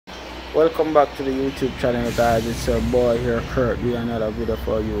Welcome back to the YouTube channel, guys. It's your boy here, Kurt, with another video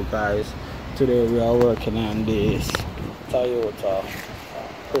for you guys. Today we are working on this Toyota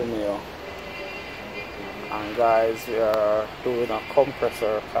Premio, and guys, we are doing a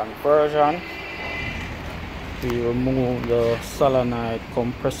compressor conversion. We remove the solenoid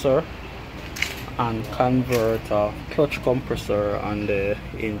compressor and convert a clutch compressor on the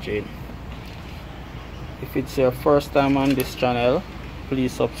engine. If it's your first time on this channel,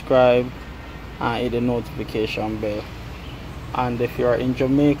 please subscribe and hit the notification bell. And if you are in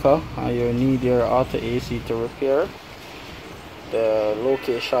Jamaica and you need your auto AC to repair, the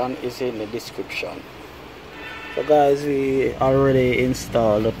location is in the description. So guys, we already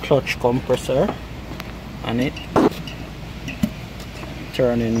installed the clutch compressor on it.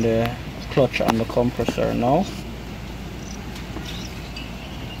 Turning the clutch on the compressor now.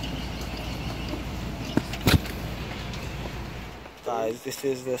 Guys, this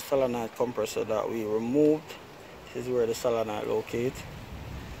is the solenoid compressor that we removed. This is where the solenoid locates.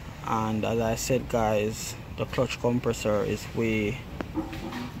 And as I said, guys, the clutch compressor is way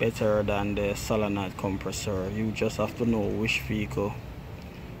better than the solenoid compressor. You just have to know which vehicle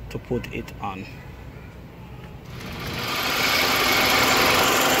to put it on.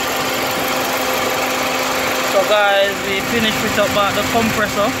 So guys, we finished with about the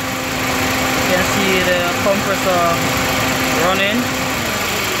compressor. You can see the compressor running,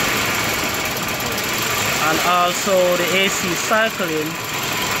 and also the AC cycling.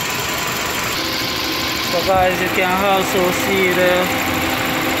 So guys, you can also see the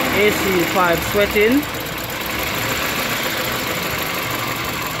AC pipe sweating.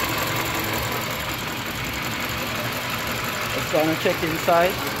 Let's go and check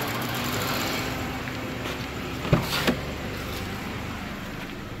inside.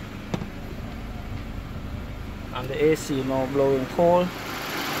 And the AC now blowing cold.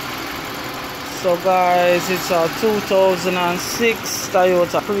 So guys, it's a 2006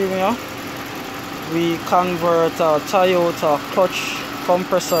 Toyota Premio. We convert a Toyota clutch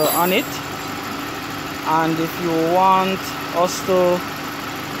compressor on it, and if you want us to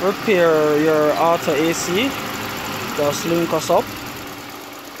repair your auto AC, just link us up.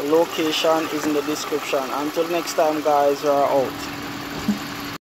 The location is in the description. Until next time, guys, we are out.